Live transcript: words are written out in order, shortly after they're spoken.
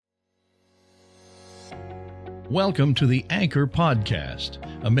Welcome to the Anchor Podcast,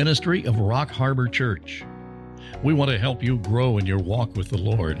 a ministry of Rock Harbor Church. We want to help you grow in your walk with the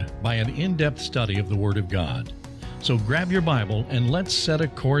Lord by an in-depth study of the Word of God. So grab your Bible and let's set a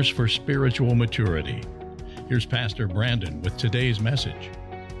course for spiritual maturity. Here's Pastor Brandon with today's message.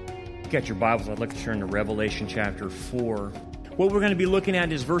 Got your Bibles, I'd like to turn to Revelation chapter 4. What we're going to be looking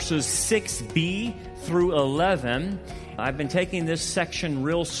at is verses 6b through 11. I've been taking this section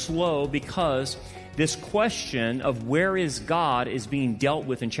real slow because this question of where is God is being dealt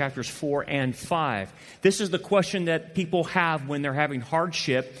with in chapters 4 and 5. This is the question that people have when they're having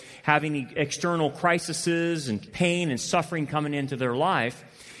hardship, having external crises and pain and suffering coming into their life.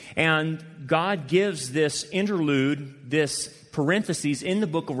 And God gives this interlude, this parentheses in the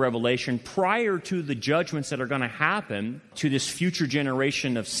book of Revelation prior to the judgments that are going to happen to this future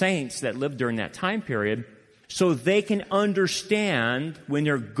generation of saints that lived during that time period, so they can understand when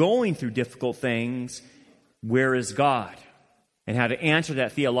they're going through difficult things, where is God? And how to answer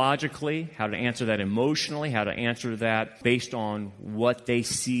that theologically, how to answer that emotionally, how to answer that based on what they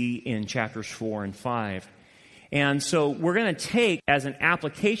see in chapters 4 and 5. And so we're going to take as an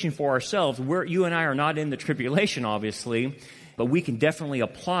application for ourselves, where you and I are not in the tribulation, obviously, but we can definitely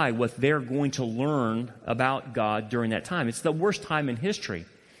apply what they're going to learn about God during that time. It's the worst time in history.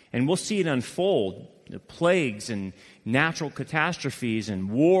 And we'll see it unfold. The plagues and natural catastrophes and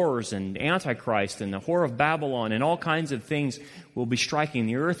wars and Antichrist and the whore of Babylon and all kinds of things will be striking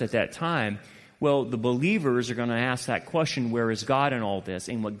the earth at that time. Well, the believers are going to ask that question, where is God in all this?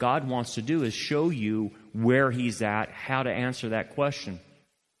 And what God wants to do is show you where He's at, how to answer that question.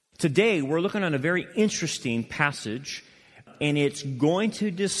 Today, we're looking at a very interesting passage, and it's going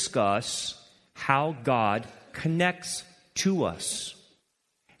to discuss how God connects to us,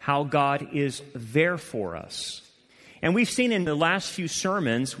 how God is there for us. And we've seen in the last few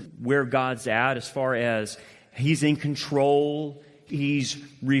sermons where God's at as far as He's in control, He's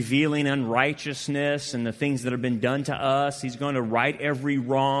revealing unrighteousness and the things that have been done to us. He's going to right every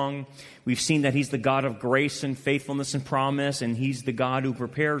wrong. We've seen that He's the God of grace and faithfulness and promise, and He's the God who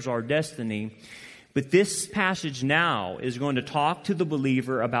prepares our destiny. But this passage now is going to talk to the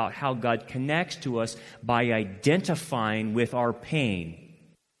believer about how God connects to us by identifying with our pain.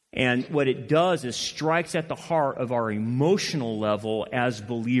 And what it does is strikes at the heart of our emotional level as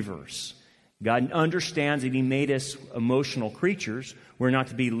believers. God understands that He made us emotional creatures. We're not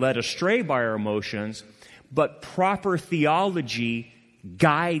to be led astray by our emotions, but proper theology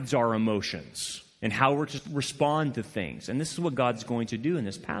guides our emotions and how we're to respond to things. And this is what God's going to do in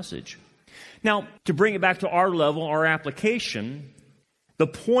this passage. Now, to bring it back to our level, our application, the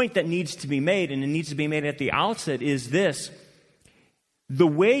point that needs to be made, and it needs to be made at the outset, is this. The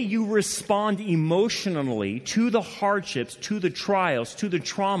way you respond emotionally to the hardships, to the trials, to the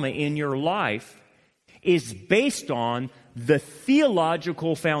trauma in your life is based on the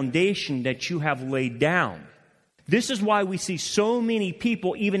theological foundation that you have laid down. This is why we see so many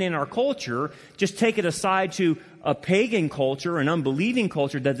people, even in our culture, just take it aside to a pagan culture, an unbelieving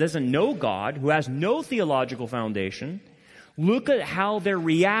culture that doesn't know God, who has no theological foundation. Look at how they're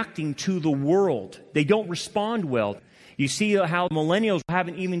reacting to the world. They don't respond well. You see how millennials have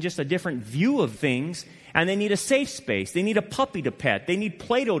even just a different view of things, and they need a safe space. They need a puppy to pet. They need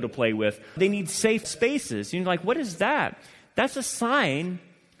Play-Doh to play with. They need safe spaces. You're like, what is that? That's a sign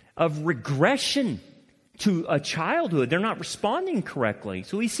of regression to a childhood. They're not responding correctly.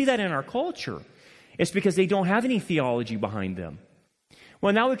 So we see that in our culture. It's because they don't have any theology behind them.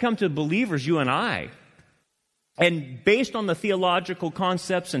 Well, now we come to believers, you and I. And based on the theological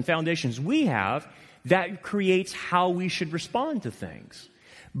concepts and foundations we have, that creates how we should respond to things.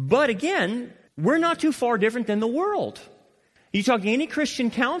 But again, we're not too far different than the world. You talk to any Christian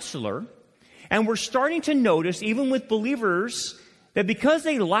counselor, and we're starting to notice, even with believers, that because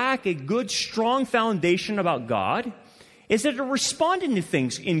they lack a good, strong foundation about God, is that they're responding to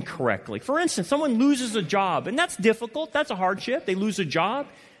things incorrectly. For instance, someone loses a job, and that's difficult. That's a hardship. They lose a job.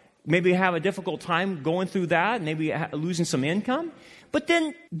 Maybe have a difficult time going through that, maybe losing some income. But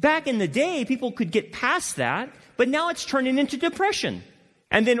then back in the day, people could get past that, but now it's turning into depression.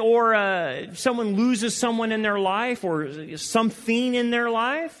 And then, or someone loses someone in their life or something in their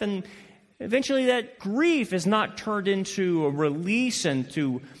life, and eventually that grief is not turned into a release and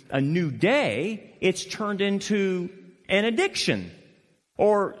to a new day. It's turned into an addiction.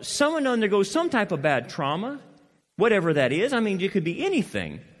 Or someone undergoes some type of bad trauma, whatever that is. I mean, it could be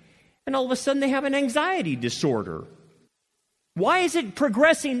anything. And all of a sudden they have an anxiety disorder. Why is it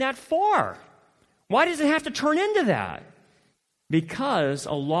progressing that far? Why does it have to turn into that? Because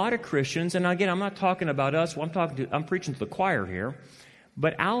a lot of Christians, and again, I'm not talking about us, I'm preaching to the choir here,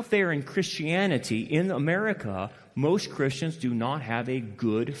 But out there in Christianity, in America, most Christians do not have a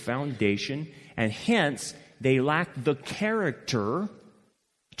good foundation, and hence they lack the character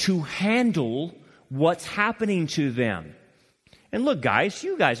to handle what's happening to them. And look, guys,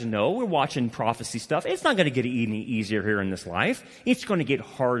 you guys know, we're watching prophecy stuff. It's not going to get any easier here in this life. It's going to get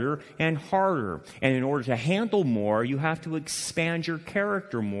harder and harder. And in order to handle more, you have to expand your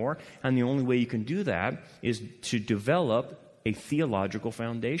character more. And the only way you can do that is to develop a theological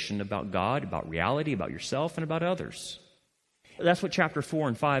foundation about God, about reality, about yourself, and about others. That's what chapter 4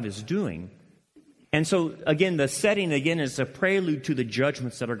 and 5 is doing. And so, again, the setting, again, is a prelude to the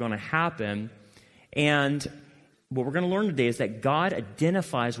judgments that are going to happen. And what we're going to learn today is that God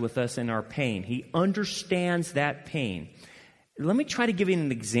identifies with us in our pain. He understands that pain. Let me try to give you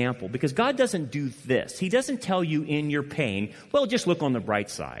an example, because God doesn't do this. He doesn't tell you in your pain, well, just look on the bright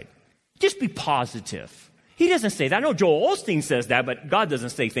side. Just be positive. He doesn't say that. I know Joel Osteen says that, but God doesn't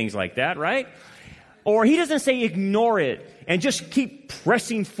say things like that, right? Or he doesn't say ignore it and just keep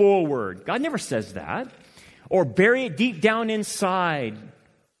pressing forward. God never says that. Or bury it deep down inside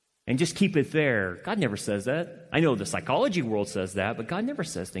and just keep it there. God never says that. I know the psychology world says that, but God never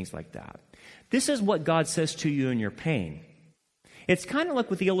says things like that. This is what God says to you in your pain. It's kind of like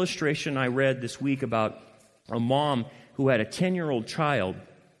with the illustration I read this week about a mom who had a 10-year-old child,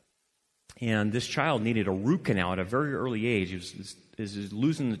 and this child needed a root canal at a very early age. He was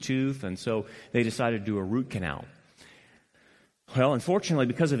losing the tooth, and so they decided to do a root canal. Well, unfortunately,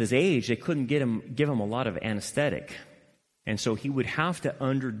 because of his age, they couldn't give him a lot of anesthetic. And so he would have to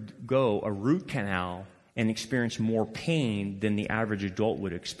undergo a root canal and experience more pain than the average adult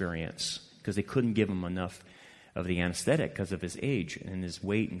would experience, because they couldn't give him enough of the anesthetic because of his age and his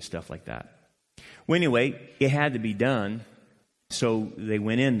weight and stuff like that. Well, anyway, it had to be done, so they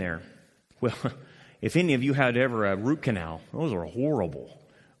went in there. Well, if any of you had ever a root canal, those are horrible.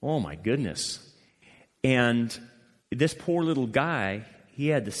 Oh, my goodness. And this poor little guy, he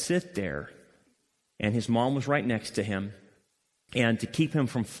had to sit there, and his mom was right next to him. And to keep him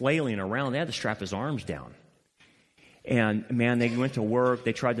from flailing around, they had to strap his arms down. And, man, they went to work.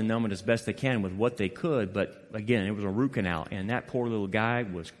 They tried to numb it as best they can with what they could. But, again, it was a root canal. And that poor little guy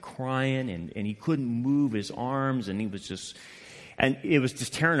was crying, and he couldn't move his arms. And it was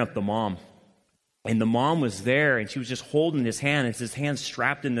just tearing up the mom. And the mom was there, and she was just holding his hand. And his hand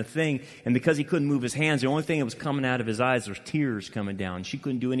strapped in the thing. And because he couldn't move his hands, the only thing that was coming out of his eyes was tears coming down. She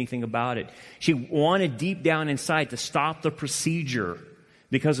couldn't do anything about it. She wanted deep down inside to stop the procedure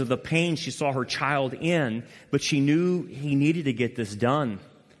because of the pain she saw her child in. But she knew he needed to get this done.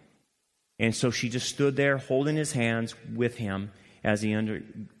 And so she just stood there holding his hands with him as he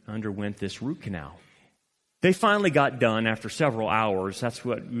underwent this root canal. They finally got done after several hours. That's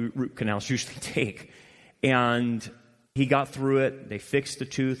what root canals usually take. And he got through it. They fixed the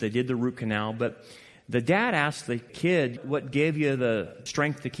tooth. They did the root canal. But the dad asked the kid, what gave you the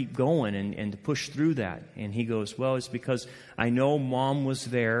strength to keep going and to push through that? And he goes, well, it's because I know Mom was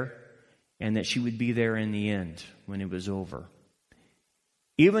there and that she would be there in the end when it was over.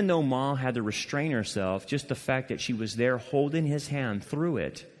 Even though Mom had to restrain herself, just the fact that she was there holding his hand through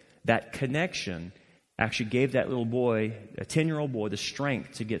it, that connection actually gave that little boy, a 10-year-old boy, the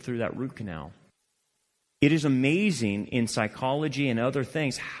strength to get through that root canal. It is amazing in psychology and other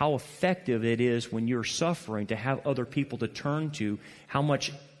things how effective it is when you're suffering to have other people to turn to, how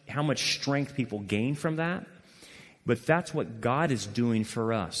much strength people gain from that. But that's what God is doing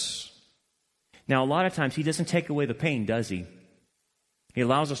for us. Now, a lot of times He doesn't take away the pain, does He? He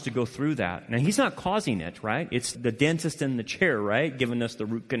allows us to go through that. Now, He's not causing it, right? It's the dentist in the chair, right, giving us the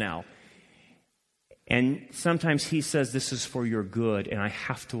root canal. And sometimes He says, this is for your good, and I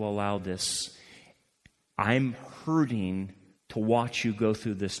have to allow this. I'm hurting to watch you go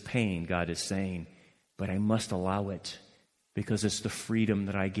through this pain, God is saying, but I must allow it because it's the freedom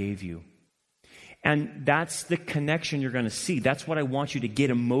that I gave you. And that's the connection you're going to see. That's what I want you to get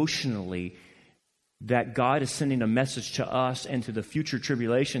emotionally, that God is sending a message to us and to the future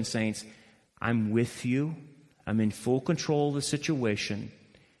tribulation saints. I'm with you. I'm in full control of the situation.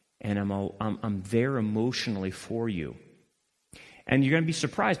 And I'm there emotionally for you. And you're going to be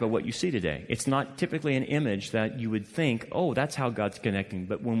surprised by what you see today. It's not typically an image that you would think, oh, that's how God's connecting.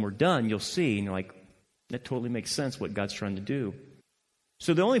 But when we're done, you'll see, and you're like, that totally makes sense what God's trying to do.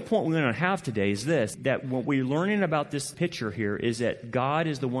 So the only point we're going to have today is this, that what we're learning about this picture here is that God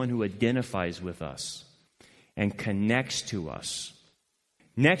is the one who identifies with us and connects to us.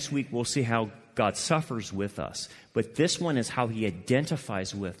 Next week, we'll see how God suffers with us. But this one is how He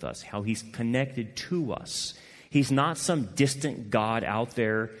identifies with us, how He's connected to us. He's not some distant God out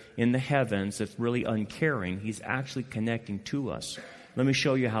there in the heavens that's really uncaring. He's actually connecting to us. Let me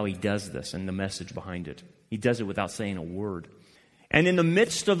show you how he does this and the message behind it. He does it without saying a word. And in the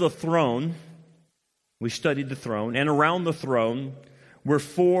midst of the throne, we studied the throne, and around the throne were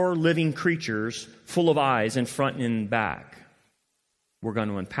 4 living creatures full of eyes in front and in back. We're going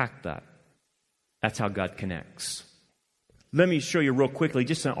to unpack that. That's how God connects. Let me show you real quickly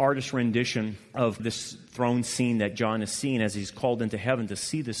just an artist's rendition of this throne scene that John is seeing as he's called into heaven to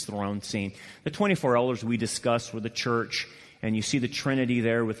see this throne scene. The 24 elders we discussed were the church, and you see the Trinity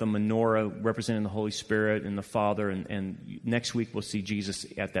there with the menorah representing the Holy Spirit and the Father, and next week we'll see Jesus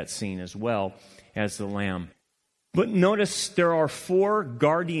at that scene as well as the Lamb. But notice there are 4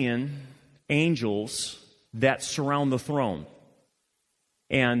 guardian angels that surround the throne.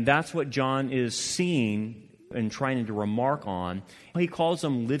 And that's what John is seeing and trying to remark on. He calls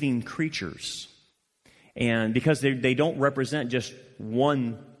them living creatures. And because they don't represent just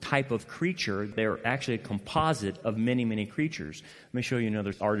one type of creature, they're actually a composite of many, many creatures. Let me show you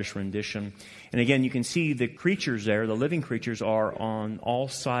another artist rendition. And again, you can see the creatures there, the living creatures, are on all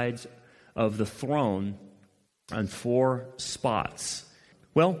sides of the throne on 4 spots.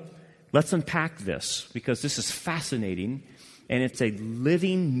 Well, let's unpack this, because this is fascinating, and it's a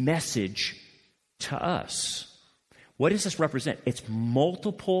living message to us. What does this represent? It's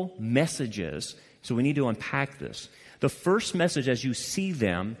multiple messages, so we need to unpack this. The first message, as you see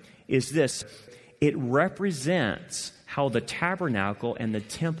them, is this. It represents how the tabernacle and the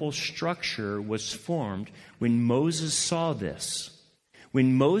temple structure was formed when Moses saw this.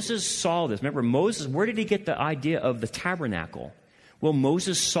 When Moses saw this, remember Moses, where did he get the idea of the tabernacle? Well,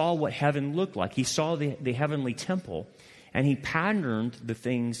 Moses saw what heaven looked like. He saw the heavenly temple, and he patterned the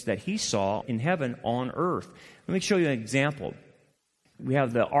things that he saw in heaven on earth. Let me show you an example. We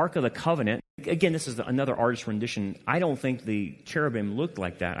have the Ark of the Covenant. Again, this is another artist's rendition. I don't think the cherubim looked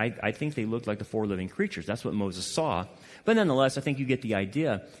like that. I think they looked like the 4 living creatures. That's what Moses saw. But nonetheless, I think you get the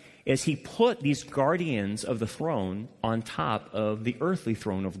idea. Is he put these guardians of the throne on top of the earthly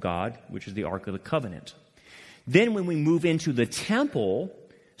throne of God, which is the Ark of the Covenant. Then when we move into the temple,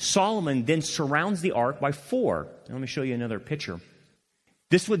 Solomon then surrounds the ark by 4. Let me show you another picture.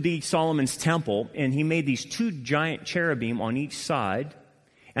 This would be Solomon's temple, and he made these 2 giant cherubim on each side,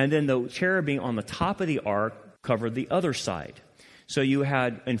 and then the cherubim on the top of the ark covered the other side. So you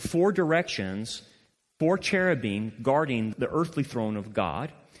had, in 4 directions, 4 cherubim guarding the earthly throne of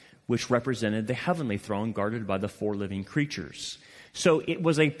God, which represented the heavenly throne guarded by the 4 living creatures. So it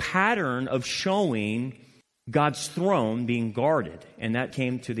was a pattern of showing God's throne being guarded, and that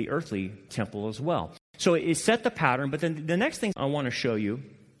came to the earthly temple as well. So it set the pattern, but then the next thing I want to show you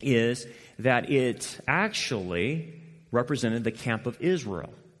is that it actually represented the camp of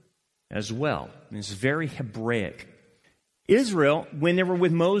Israel as well. And it's very Hebraic. Israel, when they were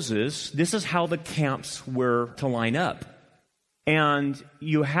with Moses, this is how the camps were to line up. And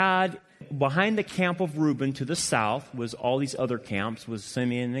you had, behind the camp of Reuben to the south was all these other camps, was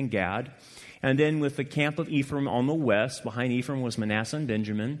Simeon and Gad. And then with the camp of Ephraim on the west, behind Ephraim was Manasseh and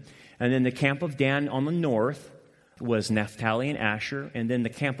Benjamin. And then the camp of Dan on the north was Naphtali and Asher. And then the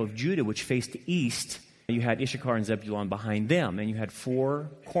camp of Judah, which faced east, you had Issachar and Zebulun behind them. And you had 4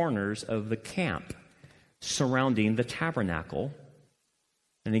 corners of the camp surrounding the tabernacle.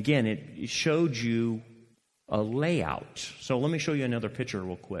 And again, it showed you a layout. So let me show you another picture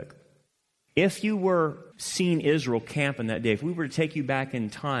real quick. If you were seeing Israel camping that day, if we were to take you back in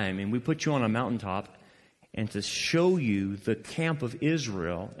time and we put you on a mountaintop and to show you the camp of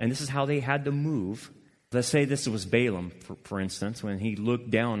Israel, and this is how they had to move. Let's say this was Balaam, for instance, when he looked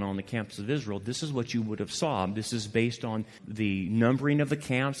down on the camps of Israel, this is what you would have saw. This is based on the numbering of the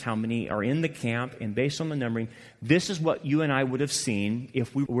camps, how many are in the camp, and based on the numbering, this is what you and I would have seen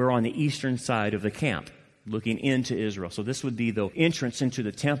if we were on the eastern side of the camp, looking into Israel. So this would be the entrance into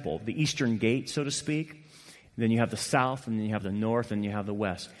the temple, the eastern gate, so to speak. Then you have the south, and then you have the north, and you have the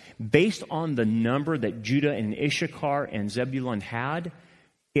west. Based on the number that Judah and Issachar and Zebulun had,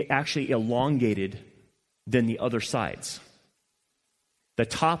 it actually elongated than the other sides. The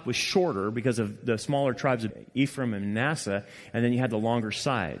top was shorter because of the smaller tribes of Ephraim and Manasseh, and then you had the longer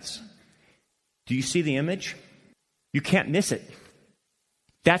sides. Do you see the image? You can't miss it.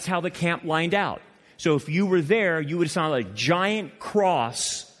 That's how the camp lined out. So if you were there, you would have saw a giant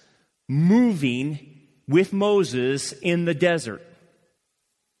cross moving with Moses in the desert.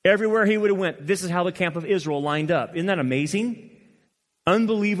 Everywhere he would have went, this is how the camp of Israel lined up. Isn't that amazing?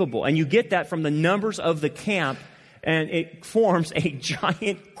 Unbelievable. And you get that from the numbers of the camp, and it forms a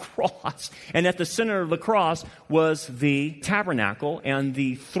giant cross. And at the center of the cross was the tabernacle and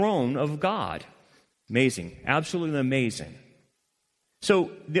the throne of God. Amazing. Absolutely amazing.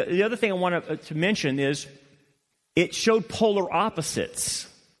 So the other thing I want to mention is it showed polar opposites.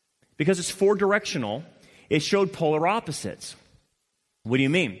 Because it's four-directional, it showed polar opposites. What do you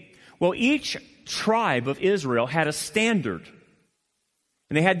mean? Well, each tribe of Israel had a standard.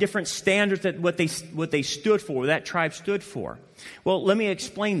 And they had different standards that what they stood for, what that tribe stood for. Well, let me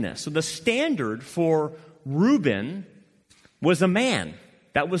explain this. So the standard for Reuben was a man.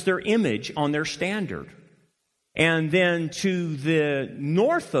 That was their image on their standard. And then to the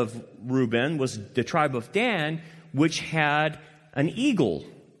north of Reuben was the tribe of Dan, which had an eagle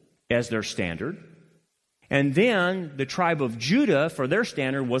as their standard. And then the tribe of Judah, for their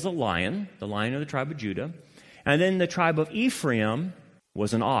standard, was a lion, the lion of the tribe of Judah. And then the tribe of Ephraim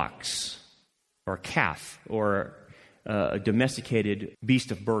was an ox, or a calf, or a domesticated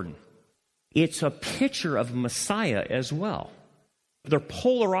beast of burden. It's a picture of Messiah as well. They're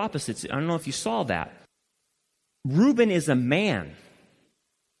polar opposites. I don't know if you saw that. Reuben is a man,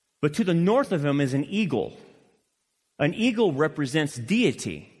 but to the north of him is an eagle. An eagle represents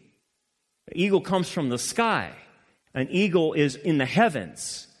deity. An eagle comes from the sky. An eagle is in the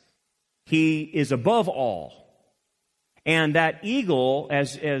heavens. He is above all. And that eagle,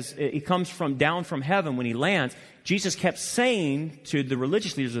 as it comes down from heaven when he lands, Jesus kept saying to the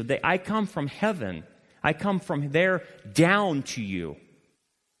religious leaders of the day, I come from heaven. I come from there down to you.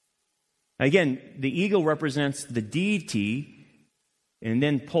 Again, the eagle represents the deity, and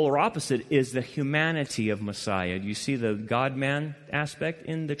then polar opposite is the humanity of Messiah. Do you see the God-man aspect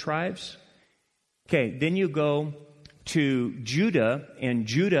in the tribes? Okay, then you go to Judah, and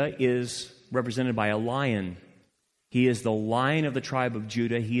Judah is represented by a lion. He is the lion of the tribe of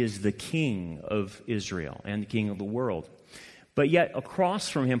Judah. He is the king of Israel and the king of the world. But yet across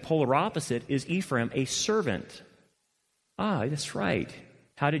from him, polar opposite, is Ephraim, a servant. Ah, that's right.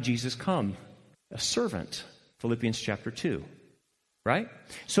 How did Jesus come? A servant. Philippians chapter 2. Right?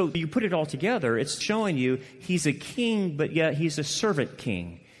 So you put it all together, it's showing you he's a king, but yet he's a servant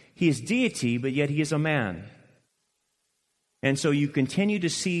king. He is deity, but yet he is a man. And so you continue to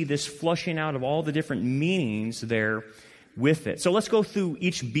see this flushing out of all the different meanings there with it. So let's go through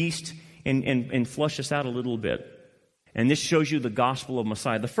each beast and flush this out a little bit. And this shows you the gospel of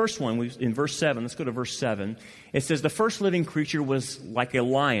Messiah. The first one, in verse 7, let's go to verse 7. It says, the first living creature was like a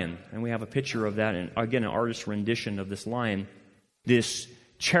lion. And we have a picture of that, and again, an artist's rendition of this lion. This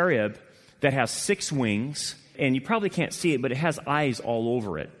cherub that has 6 wings, and you probably can't see it, but it has eyes all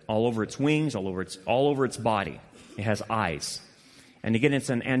over it. All over its wings, all over its body. It has eyes. And again, it's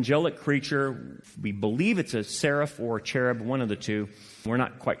an angelic creature. We believe it's a seraph or a cherub, one of the two. We're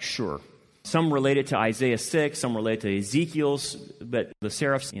not quite sure. Some relate it to Isaiah 6, some relate to Ezekiel's, but the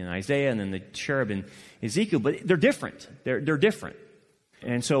seraphs in Isaiah and then the cherub in Ezekiel, but they're different. They're different.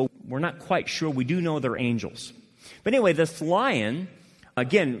 And so we're not quite sure. We do know they're angels. But anyway, this lion,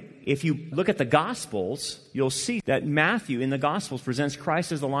 again, if you look at the Gospels, you'll see that Matthew in the Gospels presents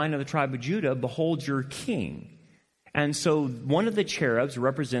Christ as the Lion of the tribe of Judah. Behold your king. And so one of the cherubs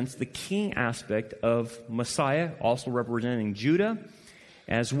represents the king aspect of Messiah, also representing Judah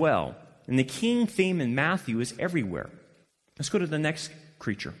as well. And the king theme in Matthew is everywhere. Let's go to the next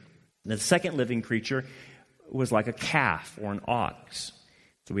creature. The second living creature was like a calf or an ox.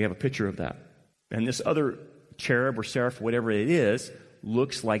 So we have a picture of that. And this other cherub or seraph, whatever it is,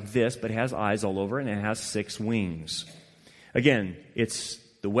 looks like this, but has eyes all over it, and it has 6 wings. Again, it's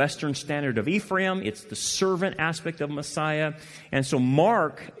the Western standard of Ephraim. It's the servant aspect of Messiah. And so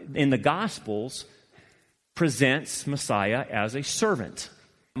Mark, in the Gospels, presents Messiah as a servant.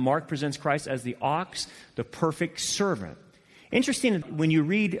 Mark presents Christ as the ox, the perfect servant. Interesting, when you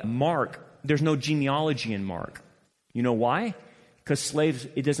read Mark, there's no genealogy in Mark. You know why? Because slaves,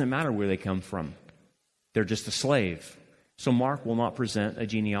 it doesn't matter where they come from. They're just a slave. So Mark will not present a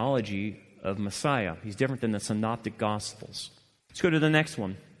genealogy of Messiah. He's different than the synoptic Gospels. Let's go to the next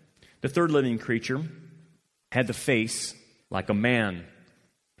one. The third living creature had the face like a man.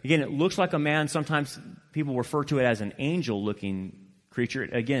 Again, it looks like a man. Sometimes people refer to it as an angel-looking creature.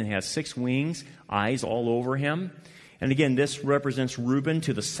 Again, it has 6 wings, eyes all over him. And again, this represents Reuben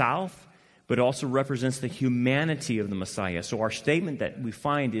to the south, but also represents the humanity of the Messiah. So our statement that we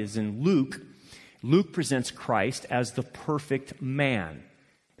find is in Luke. Luke presents Christ as the perfect man.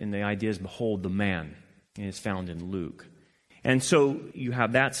 And the idea is, behold the man. And it's found in Luke. And so you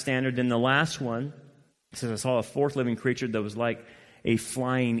have that standard. Then the last one, it says, I saw a fourth living creature that was like a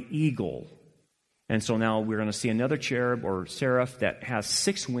flying eagle. And so now we're going to see another cherub or seraph that has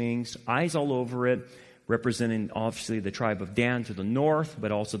 6 wings, eyes all over it, representing obviously the tribe of Dan to the north,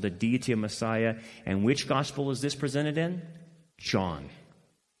 but also the deity of Messiah. And which gospel is this presented in? John.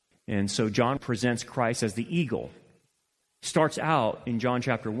 And so John presents Christ as the eagle. Starts out in John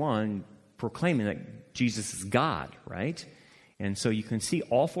chapter 1 proclaiming that Jesus is God, right? And so you can see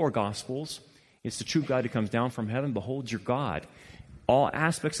all four Gospels. It's the true God who comes down from heaven. Behold your God. All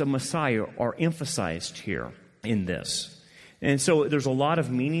aspects of Messiah are emphasized here in this. And so there's a lot of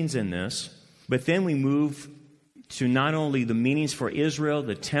meanings in this. But then we move to not only the meanings for Israel,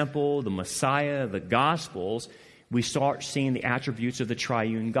 the temple, the Messiah, the Gospels. We start seeing the attributes of the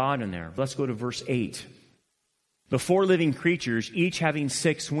triune God in there. Let's go to verse 8. The four living creatures, each having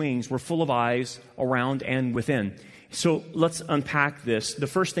 6 wings, were full of eyes around and within. So let's unpack this. The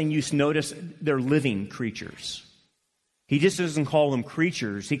first thing you notice, they're living creatures. He just doesn't call them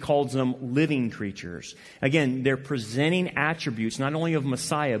creatures. He calls them living creatures. Again, they're presenting attributes not only of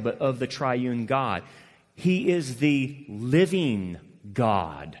Messiah, but of the triune God. He is the living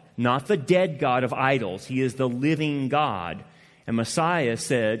God, not the dead God of idols. He is the living God. And Messiah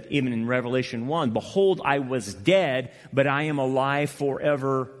said, even in Revelation 1, behold, I was dead, but I am alive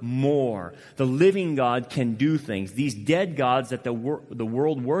forevermore. The living God can do things. These dead gods that the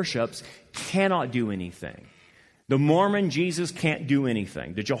world worships cannot do anything. The Mormon Jesus can't do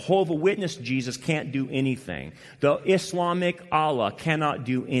anything. The Jehovah Witness Jesus can't do anything. The Islamic Allah cannot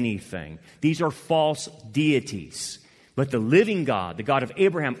do anything. These are false deities. But the living God, the God of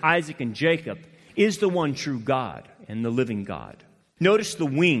Abraham, Isaac, and Jacob, is the one true God and the living God. Notice the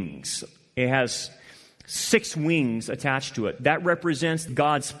wings. It has 6 wings attached to it. That represents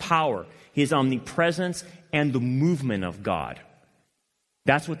God's power, His omnipresence, and the movement of God.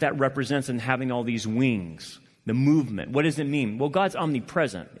 That's what that represents in having all these wings. The movement. What does it mean? Well, God's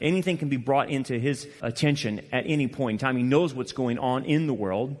omnipresent. Anything can be brought into His attention at any point in time. He knows what's going on in the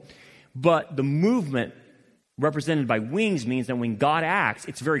world. But the movement represented by wings means that when God acts,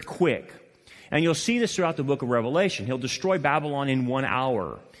 it's very quick. And you'll see this throughout the book of Revelation. He'll destroy Babylon in 1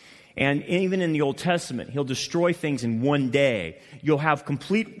 hour. And even in the Old Testament, He'll destroy things in 1 day. You'll have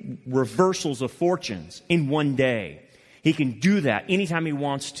complete reversals of fortunes in 1 day. He can do that anytime He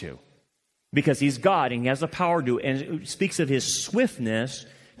wants to, because He's God and He has the power to. And it speaks of His swiftness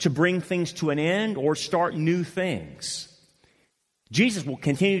to bring things to an end or start new things. Jesus will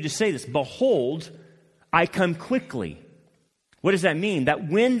continue to say this, behold, I come quickly. What does that mean? That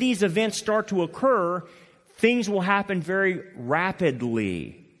when these events start to occur, things will happen very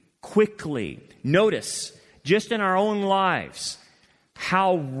rapidly, quickly. Notice, just in our own lives,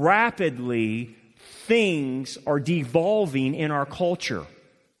 how rapidly things are devolving in our culture.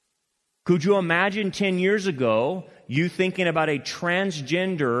 Could you imagine 10 years ago, you thinking about a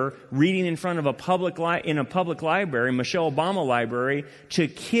transgender reading in front of a public library, Michelle Obama library, to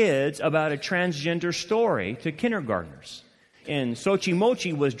kids about a transgender story to kindergartners? And Sochi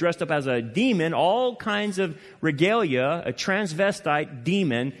Mochi was dressed up as a demon, all kinds of regalia, a transvestite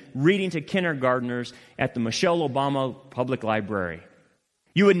demon, reading to kindergartners at the Michelle Obama Public Library.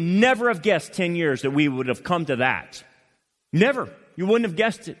 You would never have guessed 10 years that we would have come to that. Never. You wouldn't have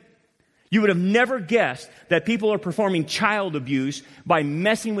guessed it. You would have never guessed that people are performing child abuse by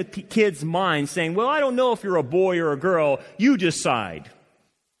messing with kids' minds, saying, well, I don't know if you're a boy or a girl. You decide.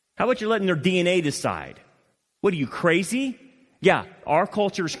 How about you letting their DNA decide? What are you, crazy? Yeah, our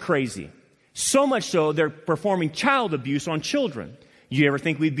culture is crazy. So much so, they're performing child abuse on children. You ever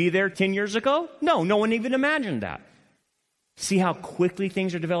think we'd be there 10 years ago? No one even imagined that. See how quickly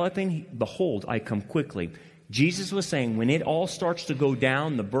things are developing? Behold, I come quickly. Jesus was saying when it all starts to go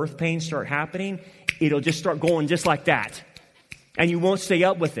down, the birth pains start happening, it'll just start going just like that. And you won't stay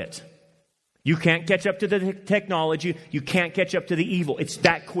up with it. You can't catch up to the technology. You can't catch up to the evil. It's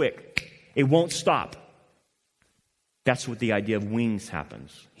that quick. It won't stop. That's what the idea of wings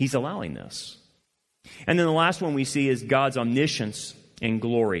happens. He's allowing this. And then the last one we see is God's omniscience and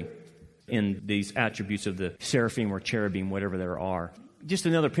glory in these attributes of the seraphim or cherubim, whatever there are. Just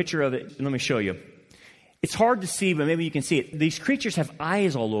another picture of it. Let me show you. It's hard to see, but maybe you can see it. These creatures have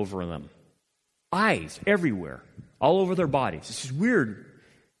eyes all over them. Eyes everywhere, all over their bodies. It's just weird.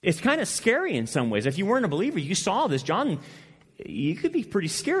 It's kind of scary in some ways. If you weren't a believer, you saw this. John, you could be pretty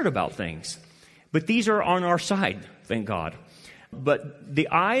scared about things. But these are on our side, thank God. But the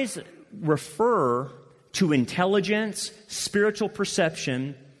eyes refer to intelligence, spiritual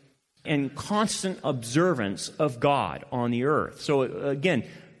perception, and constant observance of God on the earth. So again,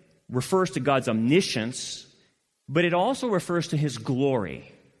 refers to God's omniscience, but it also refers to His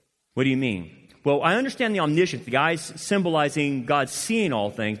glory. What do you mean? Well, I understand the omniscience, the eyes symbolizing God seeing all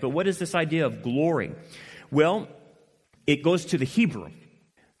things, but what is this idea of glory? Well, it goes to the Hebrew.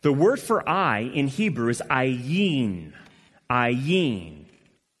 The word for eye in Hebrew is ayin. Ayin.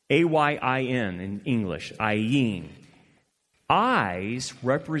 A-Y-I-N in English. Ayin. Eyes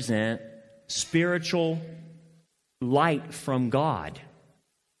represent spiritual light from God.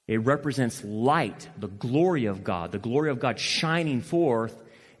 It represents light, the glory of God shining forth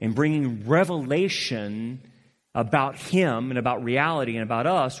and bringing revelation about Him and about reality and about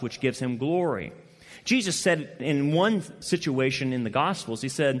us, which gives Him glory. Jesus said in one situation in the Gospels, He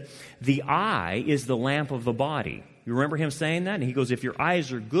said, the eye is the lamp of the body. You remember Him saying that? And He goes, if your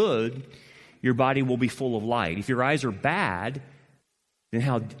eyes are good, your body will be full of light. If your eyes are bad, then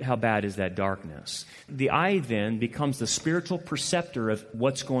how bad is that darkness? The eye then becomes the spiritual perceptor of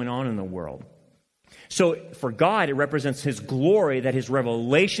what's going on in the world. So for God, it represents His glory, that His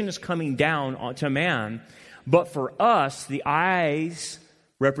revelation is coming down to man. But for us, the eyes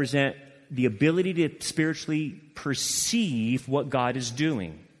represent the ability to spiritually perceive what God is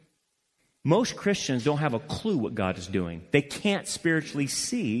doing. Most Christians don't have a clue what God is doing. They can't spiritually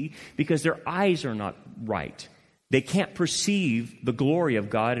see because their eyes are not right. They can't perceive the glory of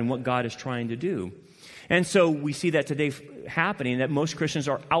God and what God is trying to do. And so we see that today happening, that most Christians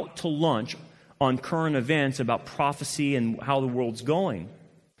are out to lunch on current events about prophecy and how the world's going.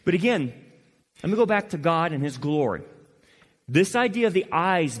 But again, let me go back to God and His glory. This idea of the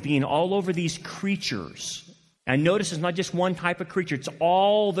eyes being all over these creatures, and notice it's not just one type of creature, it's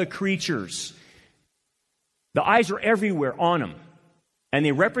all the creatures. The eyes are everywhere on them, and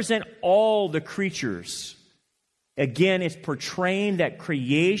they represent all the creatures. Again, it's portraying that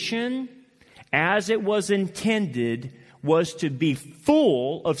creation, as it was intended, was to be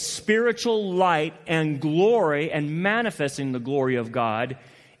full of spiritual light and glory and manifesting the glory of God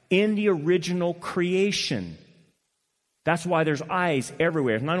in the original creation. That's why there's eyes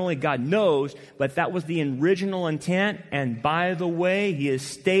everywhere. Not only God knows, but that was the original intent. And by the way, He is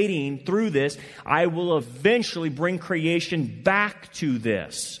stating through this, I will eventually bring creation back to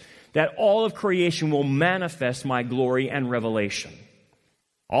this. That all of creation will manifest my glory and revelation.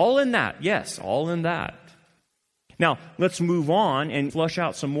 All in that, yes, all in that. Now, let's move on and flush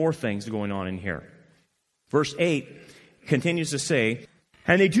out some more things going on in here. Verse 8 continues to say,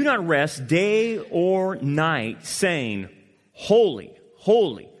 and they do not rest day or night, saying, holy,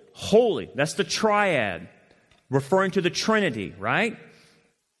 holy, holy. That's the triad, referring to the Trinity, right?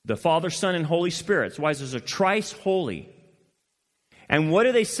 The Father, Son, and Holy Spirit. That's why there's a thrice holy. And what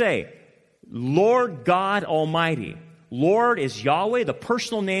do they say? Lord God Almighty. Lord is Yahweh, the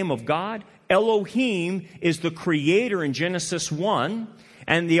personal name of God. Elohim is the creator in Genesis 1.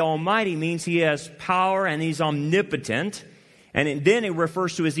 And the Almighty means He has power and He's omnipotent. And then it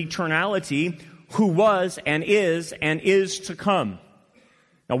refers to His eternality, who was and is to come.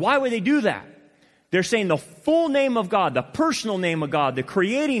 Now, why would they do that? They're saying the full name of God, the personal name of God, the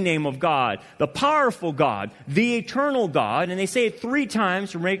creating name of God, the powerful God, the eternal God. And they say it 3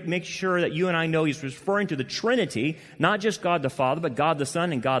 times to make sure that you and I know He's referring to the Trinity, not just God the Father, but God the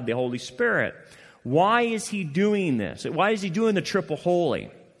Son and God the Holy Spirit. Why is He doing this? Why is He doing the triple holy?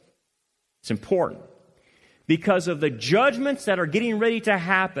 It's important. Because of the judgments that are getting ready to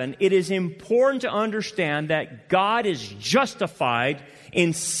happen, it is important to understand that God is justified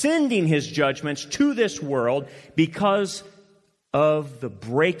in sending His judgments to this world because of the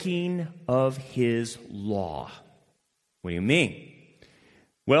breaking of His law. What do you mean?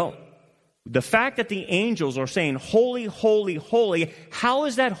 Well, the fact that the angels are saying, holy, holy, holy, how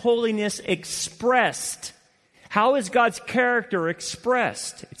is that holiness expressed? How is God's character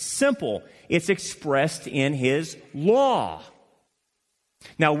expressed? It's simple. It's expressed in His law.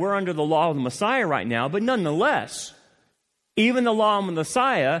 Now, we're under the law of the Messiah right now, but nonetheless, even the law of the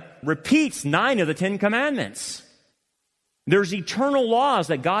Messiah repeats 9 of the 10 commandments. There's eternal laws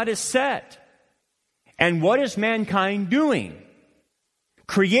that God has set. And what is mankind doing?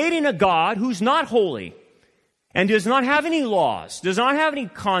 Creating a God who's not holy and does not have any laws, does not have any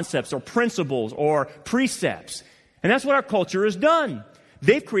concepts or principles or precepts. And that's what our culture has done.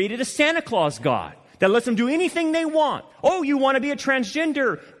 They've created a Santa Claus God that lets them do anything they want. Oh, you want to be a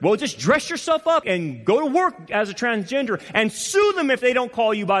transgender? Well, just dress yourself up and go to work as a transgender and sue them if they don't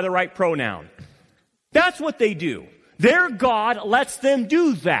call you by the right pronoun. That's what they do. Their God lets them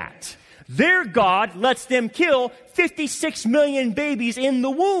do that. Their God lets them kill 56 million babies in the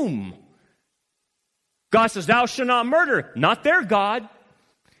womb. God says, thou shalt not murder. Not their God.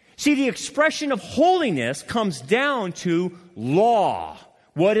 See, the expression of holiness comes down to law.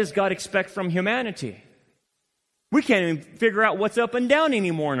 What does God expect from humanity? We can't even figure out what's up and down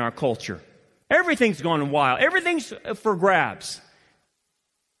anymore in our culture. Everything's gone wild. Everything's for grabs.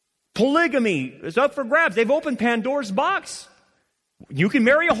 Polygamy is up for grabs. They've opened Pandora's box. You can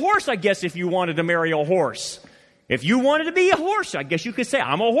marry a horse, I guess, if you wanted to marry a horse. If you wanted to be a horse, I guess you could say,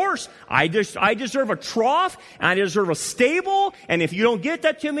 I'm a horse. I deserve a trough, and I deserve a stable, and if you don't get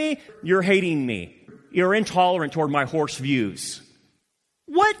that to me, you're hating me. You're intolerant toward my horse views.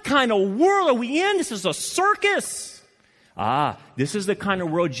 What kind of world are we in? This is a circus. This is the kind of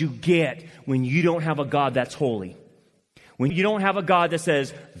world you get when you don't have a God that's holy. When you don't have a God that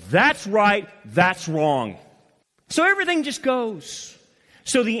says, that's right, that's wrong. So everything just goes.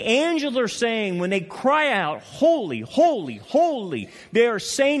 So the angels are saying, when they cry out, holy, holy, holy, they are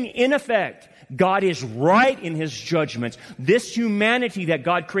saying, in effect, God is right in His judgments. This humanity that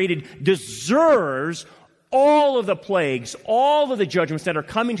God created deserves all of the plagues, all of the judgments that are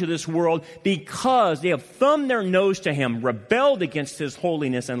coming to this world because they have thumbed their nose to Him, rebelled against His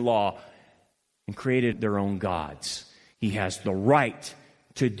holiness and law, and created their own gods. He has the right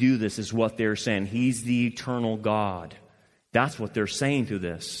to do this, is what they're saying. He's the eternal God. That's what they're saying through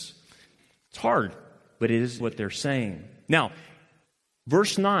this. It's hard, but it is what they're saying. Now,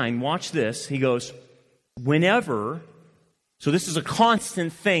 verse 9, watch this. He goes, whenever, so this is a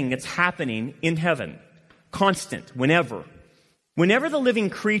constant thing that's happening in heaven. Constant, whenever. Whenever the living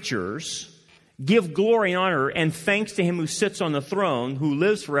creatures give glory and honor and thanks to Him who sits on the throne, who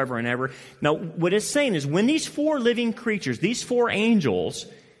lives forever and ever. Now, what it's saying is when these four living creatures, these four angels,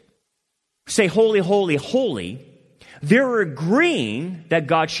 say, holy, holy, holy, they're agreeing that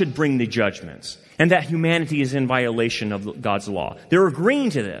God should bring the judgments and that humanity is in violation of God's law. They're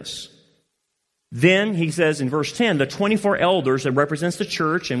agreeing to this. Then he says in verse 10, the 24 elders that represents the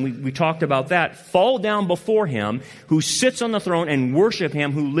church, and we talked about that, fall down before Him who sits on the throne and worship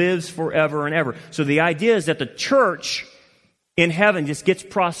Him who lives forever and ever. So the idea is that the church in heaven just gets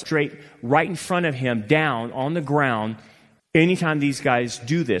prostrate right in front of Him, down on the ground, anytime these guys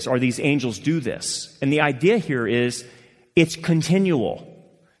do this, or these angels do this. And the idea here is it's continual.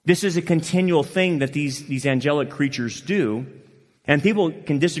 This is a continual thing that these angelic creatures do. And people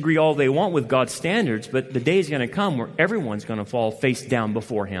can disagree all they want with God's standards, but the day is going to come where everyone's going to fall face down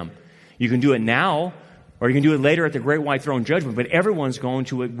before Him. You can do it now, or you can do it later at the great white throne judgment, but everyone's going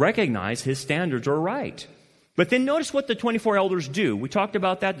to recognize His standards are right. But then notice what the 24 elders do. We talked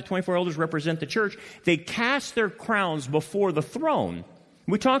about that. The 24 elders represent the church. They cast their crowns before the throne.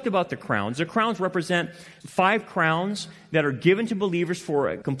 We talked about the crowns. The crowns represent 5 crowns that are given to believers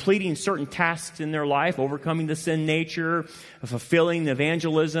for completing certain tasks in their life, overcoming the sin nature, fulfilling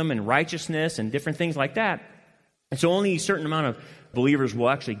evangelism and righteousness and different things like that. And so only a certain amount of believers will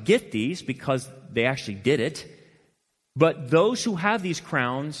actually get these because they actually did it. But those who have these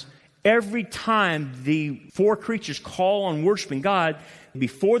crowns, every time the 4 creatures call on worshiping God,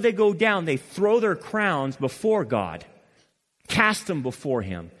 before they go down, they throw their crowns before God. Cast them before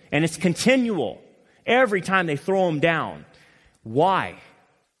Him. And it's continual. Every time they throw them down. Why?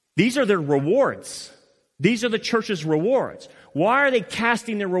 These are their rewards. These are the church's rewards. Why are they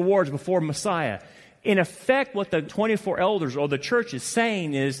casting their rewards before Messiah? In effect, what the 24 elders or the church is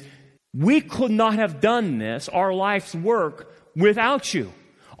saying is, we could not have done this, our life's work, without you.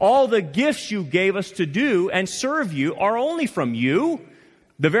 All the gifts you gave us to do and serve you are only from you.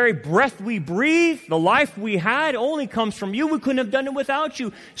 The very breath we breathe, the life we had, only comes from you. We couldn't have done it without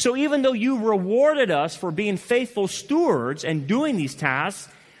you. So even though you rewarded us for being faithful stewards and doing these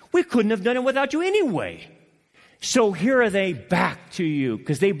tasks, we couldn't have done it without you anyway. So here are they back to you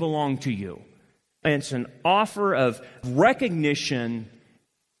because they belong to you. And it's an offer of recognition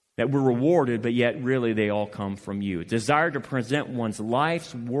that we're rewarded, but yet really they all come from you. Desire to present one's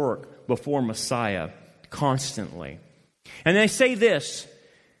life's work before Messiah constantly. And they say this,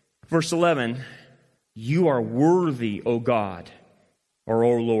 verse 11, you are worthy, O God, or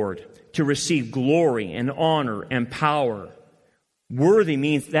O Lord, to receive glory and honor and power. Worthy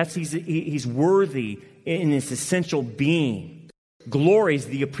means he's worthy in his essential being. Glory is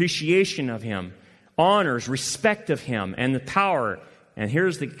the appreciation of Him. Honor is respect of Him and the power. And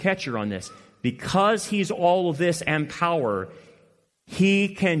here's the catcher on this. Because He's all of this and power, He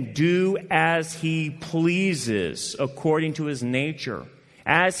can do as He pleases according to His nature.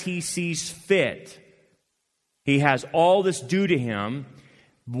 As He sees fit. He has all this due to Him.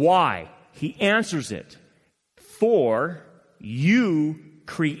 Why? He answers it. For you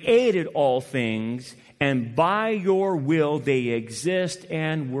created all things, and by your will they exist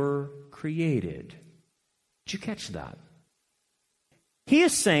and were created. Did you catch that? He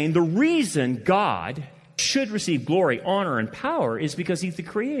is saying the reason God should receive glory, honor, and power is because He's the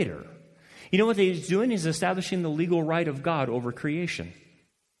Creator. You know what He's doing? He's establishing the legal right of God over creation.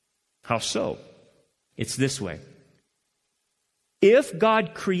 How so? It's this way. If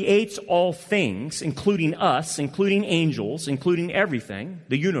God creates all things, including us, including angels, including everything,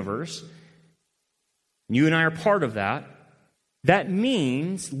 the universe, you and I are part of that, that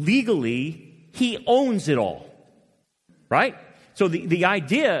means legally He owns it all. Right? So the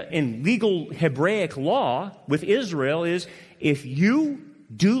idea in legal Hebraic law with Israel is if you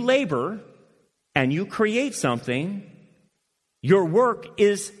do labor and you create something, your work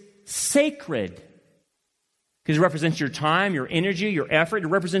is sacred. Because it represents your time, your energy, your effort. It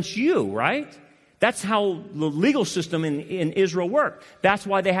represents you, right? That's how the legal system in Israel worked. That's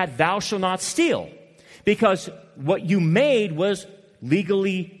why they had thou shalt not steal. Because what you made was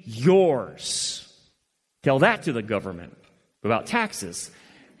legally yours. Tell that to the government about taxes,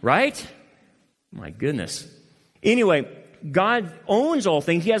 right? My goodness. Anyway, God owns all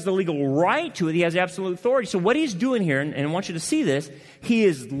things. He has the legal right to it. He has absolute authority. So what he's doing here, and I want you to see this, he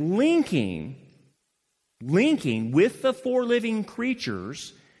is linking with the four living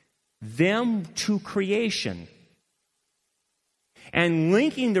creatures, them to creation. And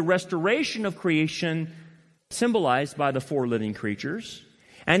linking the restoration of creation symbolized by the four living creatures.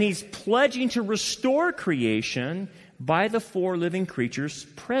 And he's pledging to restore creation by the four living creatures'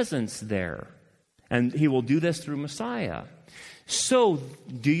 presence there. And he will do this through Messiah. So,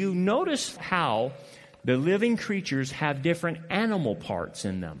 do you notice how the living creatures have different animal parts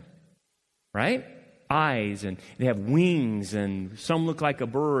in them? Right? Eyes, and they have wings, and some look like a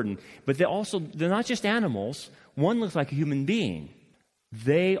bird. But they're not just animals. One looks like a human being.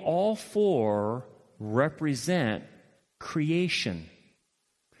 They all four represent creation.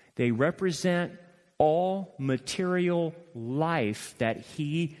 They represent all material life that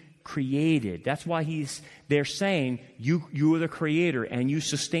he created. That's why they're saying, you are the creator and you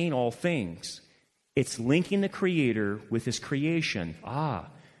sustain all things. It's linking the creator with his creation.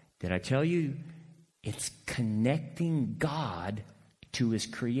 Did I tell you? It's connecting God to his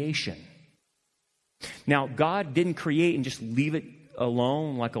creation. Now, God didn't create and just leave it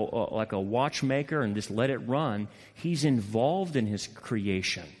alone like a watchmaker and just let it run. He's involved in his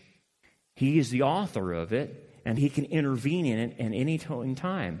creation. He is the author of it, and he can intervene in it at any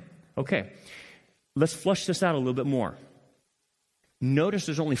time. Okay, let's flush this out a little bit more. Notice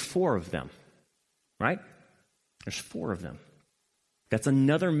there's only 4 of them, right? There's 4 of them. That's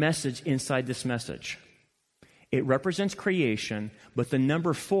another message inside this message. It represents creation, but the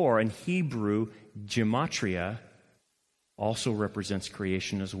number 4 in Hebrew, gematria, also represents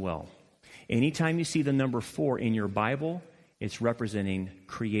creation as well. Anytime you see the number 4 in your Bible, it's representing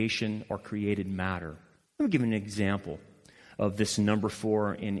creation or created matter. Let me give you an example of this number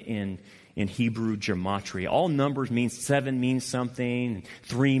 4 in Hebrew gematria. All numbers mean 7 means something,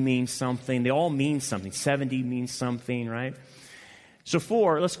 3 means something. They all mean something. 70 means something, right? So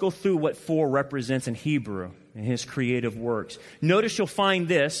 4, let's go through what 4 represents in Hebrew in his creative works. Notice you'll find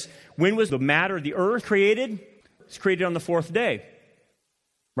this. When was the matter of the earth created? It's created on the 4th day,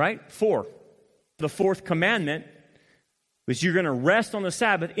 right? 4. The 4th commandment was you're going to rest on the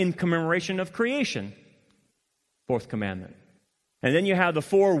Sabbath in commemoration of creation. 4th commandment. And then you have the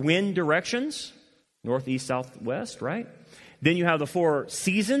 4 wind directions, north, east, south, west, right? Then you have the 4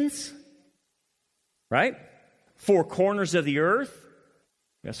 seasons, right? 4 corners of the earth.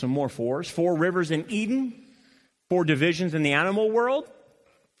 Got some more 4s. 4 rivers in Eden. 4 divisions in the animal world.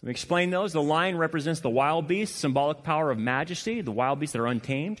 Let me explain those. The lion represents the wild beast, symbolic power of majesty, the wild beasts that are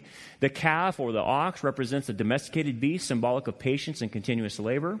untamed. The calf or the ox represents the domesticated beast, symbolic of patience and continuous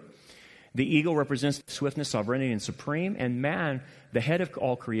labor. The eagle represents swiftness, sovereignty, and supreme. And man, the head of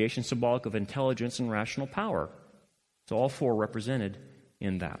all creation, symbolic of intelligence and rational power. So all 4 represented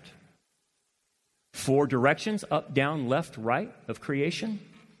in that. 4 directions, up, down, left, right of creation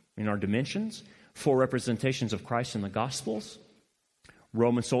in our dimensions. 4 representations of Christ in the Gospels.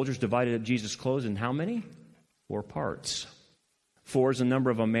 Roman soldiers divided up Jesus' clothes in how many? 4 parts. 4 is the number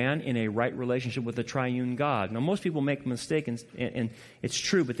of a man in a right relationship with the triune God. Now, most people make a mistake, and it's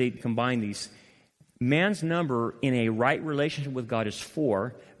true, but they combine these. Man's number in a right relationship with God is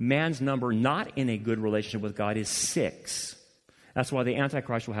 4. Man's number not in a good relationship with God is 6. That's why the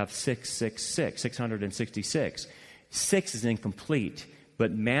Antichrist will have 666, 666. 6 is incomplete,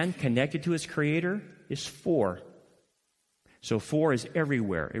 but man connected to his Creator is 4. So 4 is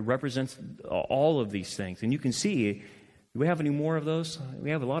everywhere. It represents all of these things. And you can see, do we have any more of those? We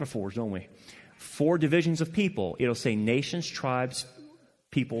have a lot of 4s, don't we? 4 divisions of people. It'll say nations, tribes,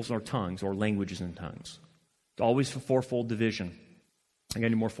 peoples, or tongues, or languages and tongues. It's always a 4-fold division. I got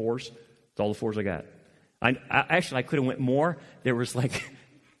any more 4s? That's all the 4s I got. I could have went more. There was like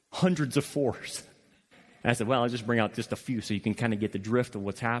hundreds of 4s. And I said, well, I'll just bring out just a few so you can kind of get the drift of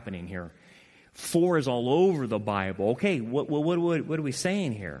what's happening here. 4 is all over the Bible. Okay, what are we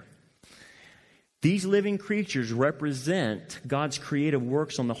saying here? These living creatures represent God's creative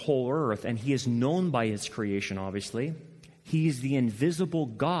works on the whole earth, and he is known by his creation, obviously. He is the invisible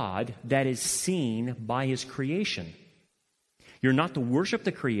God that is seen by his creation. You're not to worship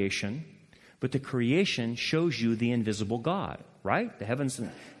the creation, but the creation shows you the invisible God. right? The heavens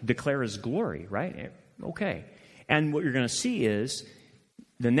declare His glory, right? Okay. And what you're going to see is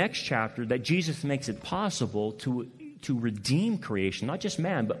the next chapter that Jesus makes it possible to redeem creation, not just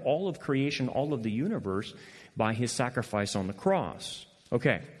man, but all of creation, all of the universe, by His sacrifice on the cross.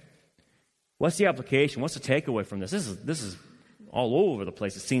 Okay. What's the application? What's the takeaway from this? This is all over the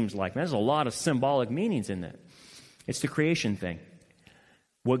place, it seems like. There's a lot of symbolic meanings in that. It's the creation thing.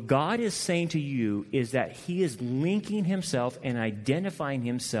 What God is saying to you is that He is linking Himself and identifying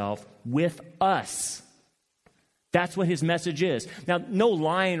Himself with us. That's what His message is. Now, no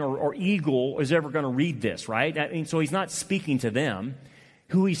lion or eagle is ever going to read this, right? I mean, so He's not speaking to them.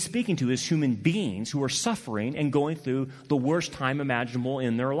 Who He's speaking to is human beings who are suffering and going through the worst time imaginable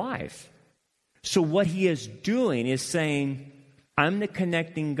in their life. So what He is doing is saying, I'm the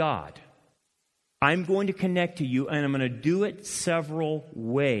connecting God. I'm going to connect to you, and I'm going to do it several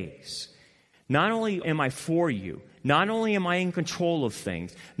ways. Not only am I for you, not only am I in control of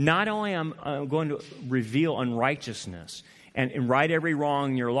things, not only am I going to reveal unrighteousness and right every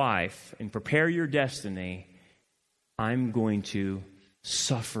wrong in your life and prepare your destiny, I'm going to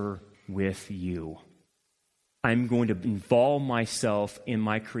suffer with you. I'm going to involve myself in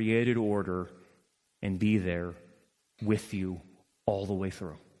my created order and be there with you all the way through.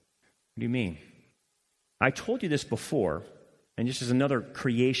 What do you mean? I told you this before, and this is another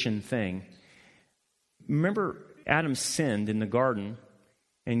creation thing. Remember, Adam sinned in the garden,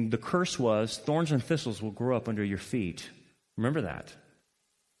 and the curse was, thorns and thistles will grow up under your feet. Remember that?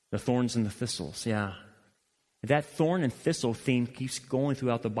 The thorns and the thistles, yeah. That thorn and thistle theme keeps going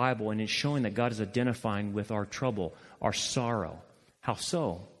throughout the Bible, and it's showing that God is identifying with our trouble, our sorrow. How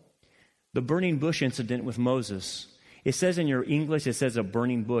so? The burning bush incident with Moses. It says in your English, it says a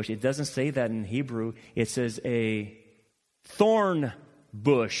burning bush. It doesn't say that in Hebrew. It says a thorn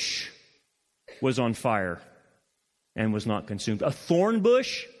bush was on fire and was not consumed. A thorn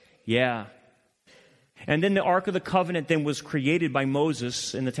bush? Yeah. And then the Ark of the Covenant then was created by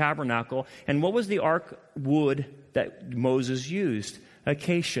Moses in the tabernacle. And what was the ark wood that Moses used?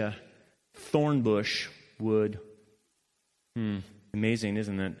 Acacia, thorn bush wood. Amazing,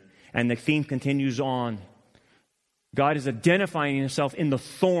 isn't it? And the theme continues on. God is identifying Himself in the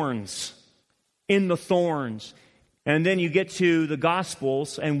thorns. In the thorns. And then you get to the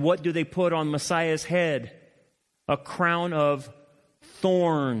Gospels, and what do they put on Messiah's head? A crown of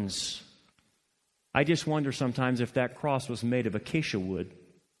thorns. I just wonder sometimes if that cross was made of acacia wood.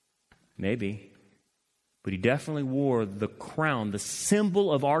 Maybe. But He definitely wore the crown, the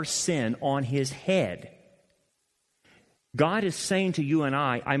symbol of our sin, on His head. God is saying to you and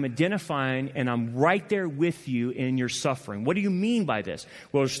I, I'm identifying and I'm right there with you in your suffering. What do you mean by this?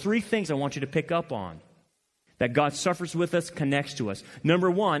 Well, there's three things I want you to pick up on. That God suffers with us, connects to us. Number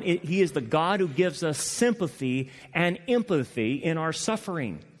one, He is the God who gives us sympathy and empathy in our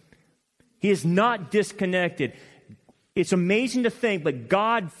suffering. He is not disconnected. It's amazing to think, but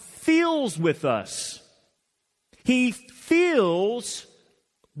God feels with us. He feels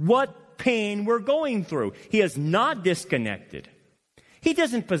what pain we're going through. He is not disconnected. He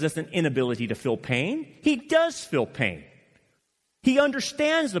doesn't possess an inability to feel pain. He does feel pain. He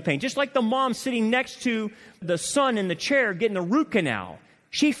understands the pain. Just like the mom sitting next to the son in the chair getting a root canal.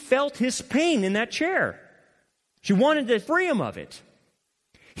 She felt his pain in that chair. She wanted to free him of it.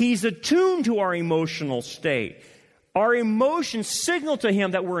 He's attuned to our emotional state. Our emotions signal to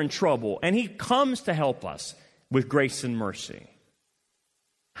Him that we're in trouble, and He comes to help us with grace and mercy.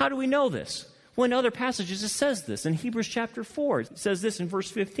 How do we know this? Well, in other passages it says this. In Hebrews chapter 4, it says this in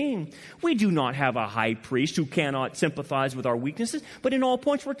verse 15. We do not have a high priest who cannot sympathize with our weaknesses, but in all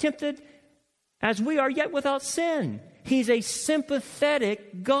points we're tempted as we are, yet without sin. He's a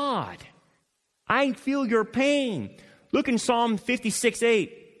sympathetic God. I feel your pain. Look in Psalm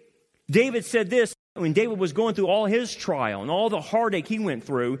 56:8. David said this when David was going through all his trial and all the heartache he went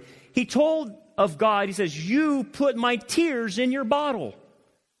through. He told of God, he says, you put my tears in your bottle.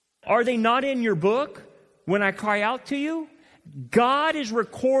 Are they not in your book when I cry out to you? God is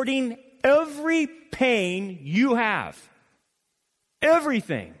recording every pain you have.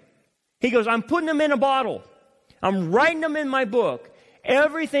 Everything. He goes, I'm putting them in a bottle. I'm writing them in my book.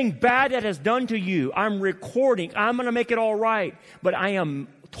 Everything bad that has done to you, I'm recording. I'm going to make it all right. But I am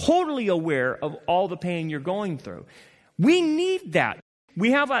totally aware of all the pain you're going through. We need that.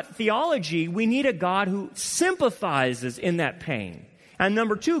 We have a theology. We need a God who sympathizes in that pain. And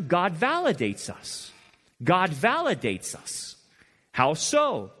number two, God validates us. God validates us. How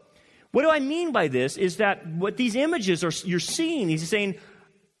so? What do I mean by this is that what these images are you're seeing, He's saying,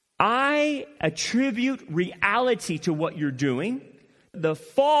 I attribute reality to what you're doing. The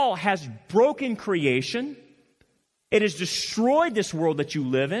fall has broken creation. It has destroyed this world that you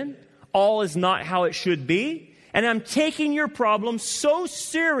live in. All is not how it should be. And I'm taking your problem so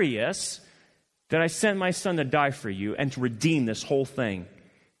serious that I sent my son to die for you and to redeem this whole thing.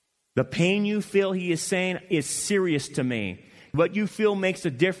 The pain you feel, he is saying, is serious to me. What you feel makes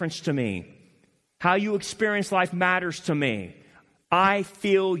a difference to me. How you experience life matters to me. I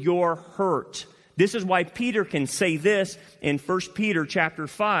feel your hurt. This is why Peter can say this in 1 Peter chapter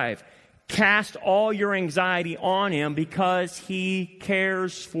 5. Cast all your anxiety on him because he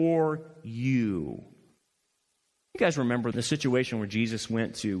cares for you. You guys remember the situation where Jesus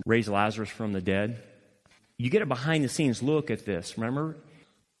went to raise Lazarus from the dead? You get a behind-the-scenes look at this. Remember?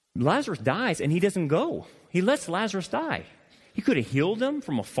 Lazarus dies and he doesn't go. He lets Lazarus die. He could have healed him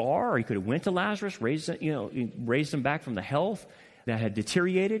from afar, or he could have went to Lazarus, raised him back from the health that had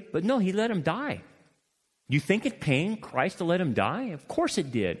deteriorated. But no, he let him die. You think it pained Christ to let him die? Of course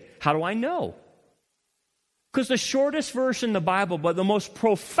it did. How do I know? Because the shortest verse in the Bible, but the most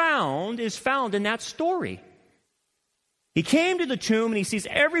profound, is found in that story. He came to the tomb and he sees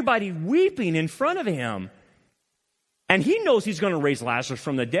everybody weeping in front of him. And he knows he's going to raise Lazarus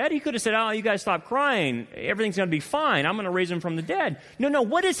from the dead. He could have said, oh, you guys stop crying. Everything's going to be fine. I'm going to raise him from the dead. No.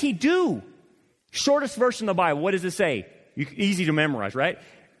 What does he do? Shortest verse in the Bible. What does it say? Easy to memorize, right?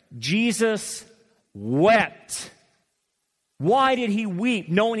 Jesus wept. Why did he weep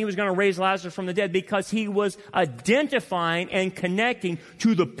knowing he was going to raise Lazarus from the dead? Because he was identifying and connecting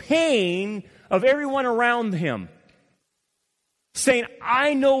to the pain of everyone around him. Saying,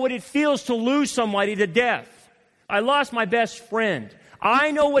 I know what it feels to lose somebody to death. I lost my best friend.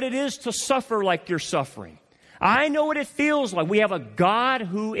 I know what it is to suffer like you're suffering. I know what it feels like. We have a God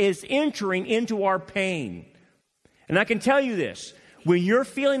who is entering into our pain. And I can tell you this. When you're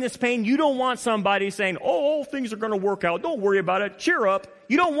feeling this pain, you don't want somebody saying, oh, things are going to work out. Don't worry about it. Cheer up.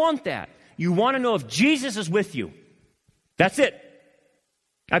 You don't want that. You want to know if Jesus is with you. That's it.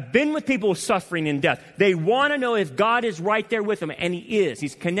 I've been with people suffering in death. They want to know if God is right there with them, and he is.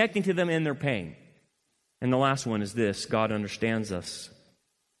 He's connecting to them in their pain. And the last one is this: God understands us.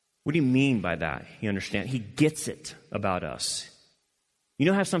 What do you mean by that? He understands. He gets it about us. You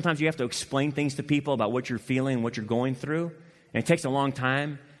know how sometimes you have to explain things to people about what you're feeling and what you're going through? And it takes a long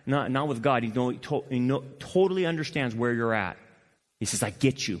time. Not with God. He totally understands where you're at. He says, I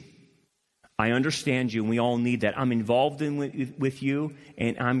get you. I understand you, and we all need that. I'm involved with you,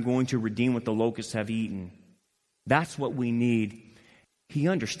 and I'm going to redeem what the locusts have eaten. That's what we need. He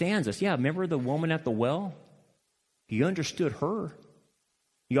understands us. Yeah, remember the woman at the well? He understood her.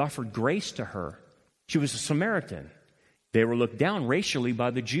 He offered grace to her. She was a Samaritan. They were looked down racially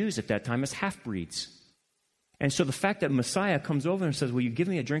by the Jews at that time as half-breeds. And so the fact that Messiah comes over and says, will you give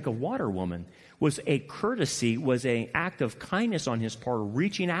me a drink of water, woman, was a courtesy, was an act of kindness on his part,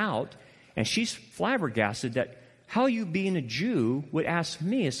 reaching out. And she's flabbergasted that how you being a Jew would ask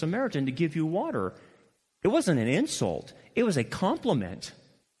me, a Samaritan, to give you water. It wasn't an insult. It was a compliment.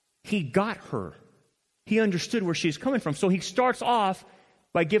 He got her. He understood where she's coming from. So he starts off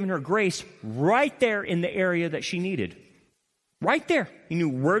by giving her grace right there in the area that she needed. Right there. He knew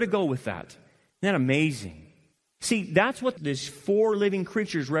where to go with that. Isn't that amazing? See, that's what these four living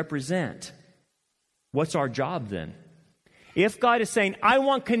creatures represent. What's our job then? If God is saying, I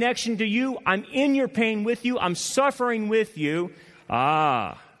want connection to you, I'm in your pain with you, I'm suffering with you,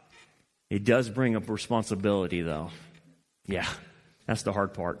 it does bring up responsibility though. Yeah, that's the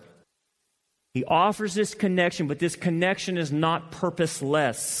hard part. He offers this connection, but this connection is not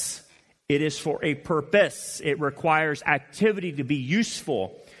purposeless. It is for a purpose. It requires activity to be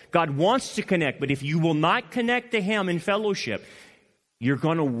useful. God wants to connect, but if you will not connect to Him in fellowship, you're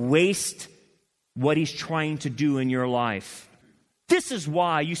going to waste what He's trying to do in your life. This is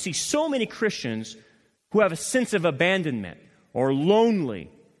why you see so many Christians who have a sense of abandonment or lonely.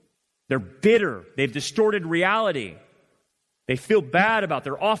 They're bitter. They've distorted reality. They feel bad about it.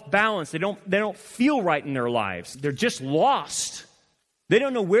 They're off balance. They don't feel right in their lives. They're just lost. They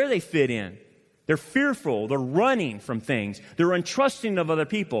don't know where they fit in. They're fearful. They're running from things. They're untrusting of other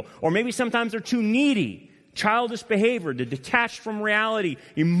people. Or maybe sometimes they're too needy. Childish behavior. They're detached from reality.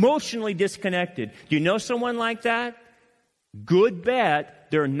 Emotionally disconnected. Do you know someone like that? Good bet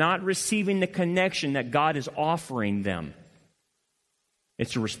they're not receiving the connection that God is offering them.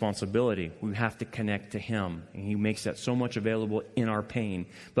 It's a responsibility. We have to connect to Him. And He makes that so much available in our pain.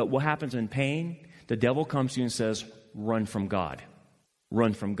 But what happens in pain? The devil comes to you and says, run from God.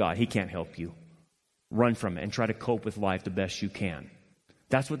 Run from God. He can't help you. Run from it and try to cope with life the best you can.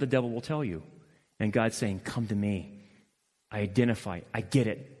 That's what the devil will tell you. And God's saying, come to me. I identify. I get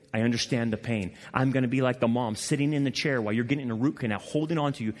it. I understand the pain. I'm going to be like the mom sitting in the chair while you're getting a root canal, holding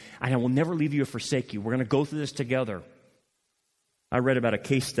on to you, and I will never leave you or forsake you. We're going to go through this together. I read about a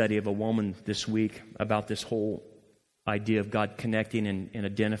case study of a woman this week about this whole idea of God connecting and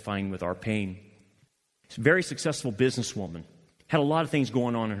identifying with our pain. She's a very successful businesswoman, had a lot of things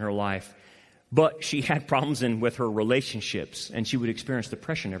going on in her life, but she had problems with her relationships, and she would experience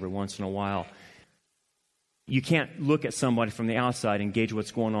depression every once in a while. You can't look at somebody from the outside and gauge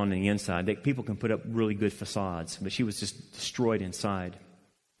what's going on the inside. People can put up really good facades, but she was just destroyed inside.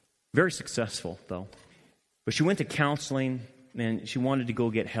 Very successful, though. But she went to counseling, and she wanted to go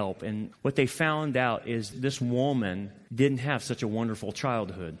get help. And what they found out is this woman didn't have such a wonderful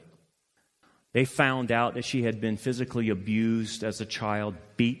childhood. They found out that she had been physically abused as a child,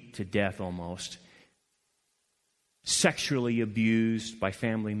 beat to death almost, sexually abused by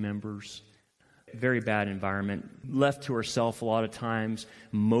family members. Very bad environment, left to herself a lot of times,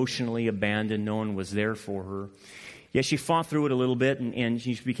 emotionally abandoned, no one was there for her. Yeah, she fought through it a little bit, and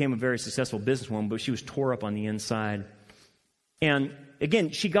she became a very successful businesswoman, but she was tore up on the inside. And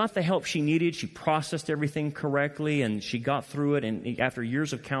again, she got the help she needed, she processed everything correctly, and she got through it, and after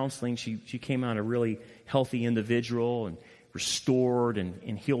years of counseling, she came out a really healthy individual, and restored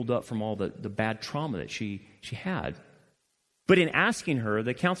and healed up from all the bad trauma that she had. But in asking her,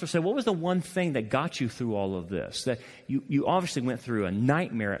 the counselor said, what was the one thing that got you through all of this? That you obviously went through a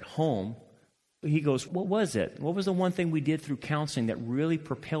nightmare at home. He goes, what was it? What was the one thing we did through counseling that really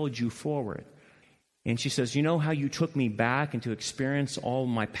propelled you forward? And she says, you know how you took me back and to experience all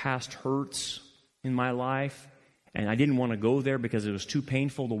my past hurts in my life? And I didn't want to go there because it was too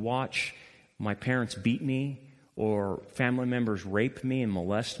painful to watch my parents beat me or family members rape me and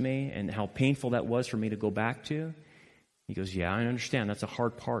molest me, and how painful that was for me to go back to. He goes, yeah, I understand. That's a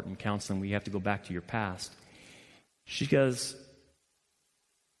hard part in counseling where you have to go back to your past. She goes,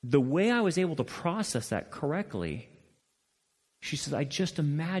 the way I was able to process that correctly, she says, I just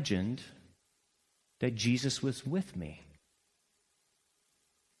imagined that Jesus was with me.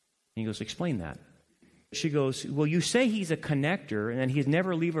 And he goes, explain that. She goes, well, you say he's a connector and that he's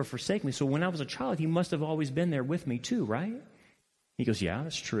never leave or forsake me. So when I was a child, he must have always been there with me too, right? He goes, yeah,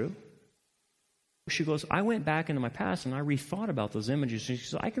 that's true. She goes, I went back into my past and I rethought about those images. She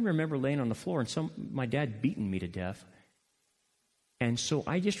says, I can remember laying on the floor and my dad beating me to death. And so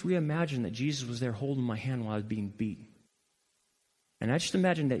I just reimagined that Jesus was there holding my hand while I was being beaten. And I just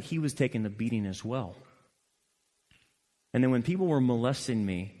imagined that he was taking the beating as well. And then when people were molesting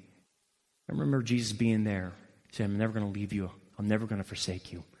me, I remember Jesus being there. He said, I'm never going to leave you. I'm never going to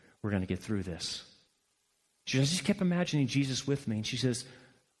forsake you. We're going to get through this. She says, I just kept imagining Jesus with me. And she says,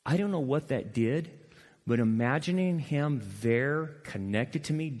 I don't know what that did, but imagining him there connected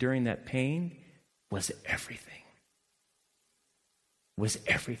to me during that pain was everything. Was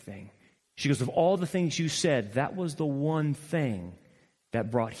everything. She goes, of all the things you said, that was the one thing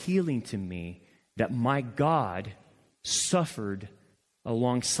that brought healing to me, that my God suffered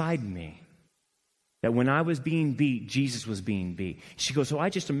alongside me. That when I was being beat, Jesus was being beat. She goes, so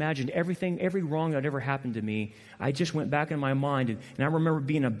I just imagined everything, every wrong that ever happened to me. I just went back in my mind, and I remember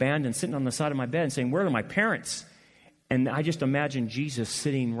being abandoned, sitting on the side of my bed and saying, where are my parents? And I just imagined Jesus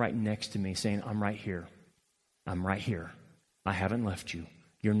sitting right next to me saying, I'm right here. I'm right here. I haven't left you.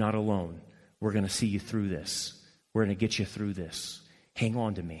 You're not alone. We're going to see you through this. We're going to get you through this. Hang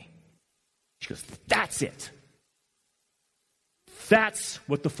on to me. She goes, that's it. That's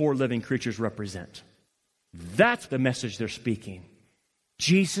what the four living creatures represent. That's the message they're speaking.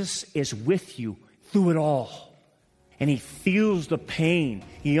 Jesus is with you through it all. And he feels the pain.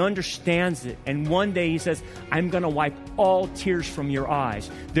 He understands it. And one day he says, I'm going to wipe all tears from your eyes.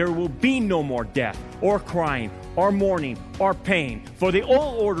 There will be no more death or crying or mourning or pain. For the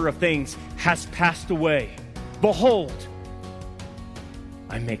old order of things has passed away. Behold,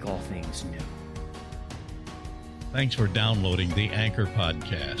 I make all things new. Thanks for downloading the Anchor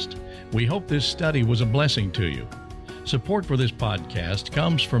Podcast. We hope this study was a blessing to you. Support for this podcast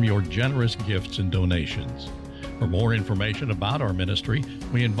comes from your generous gifts and donations. For more information about our ministry,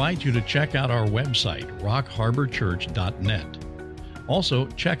 we invite you to check out our website, rockharborchurch.net. Also,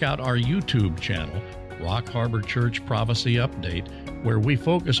 check out our YouTube channel, Rock Harbor Church Prophecy Update, where we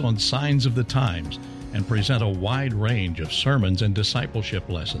focus on signs of the times and present a wide range of sermons and discipleship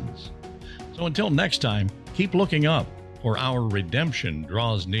lessons. So until next time, keep looking up, for our redemption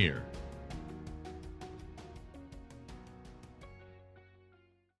draws near.